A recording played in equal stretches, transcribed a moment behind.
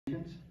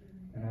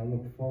And I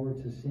look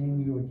forward to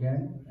seeing you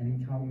again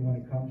anytime you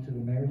want to come to the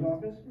mayor's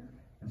office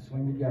and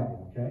swing the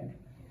gavel, okay?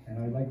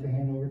 And I'd like to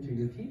hand over to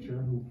your teacher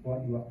who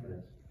brought you up for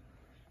this.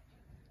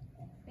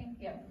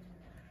 Thank you.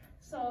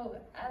 So,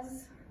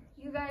 as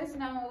you guys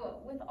know,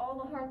 with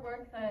all the hard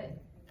work that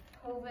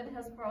COVID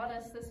has brought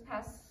us this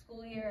past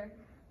school year,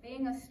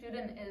 being a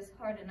student is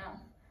hard enough.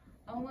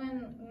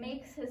 Owen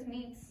makes his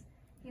meets.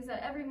 He's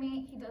at every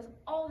meet. He does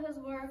all his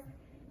work.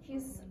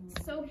 He's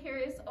so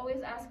curious,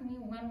 always asking me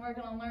when we're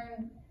going to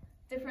learn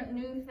different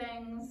new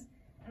things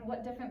and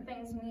what different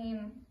things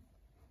mean.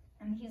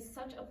 And he's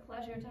such a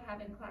pleasure to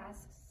have in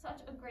class,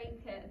 such a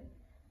great kid.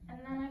 And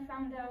then I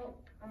found out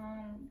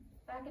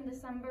back in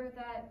December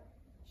that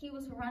he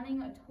was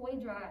running a toy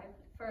drive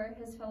for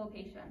his fellow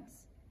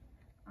patients.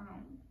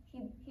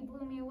 He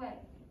blew me away.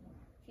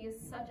 He is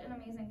such an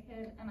amazing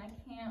kid, and I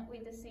can't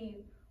wait to see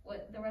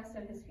what the rest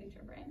of his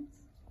future brings.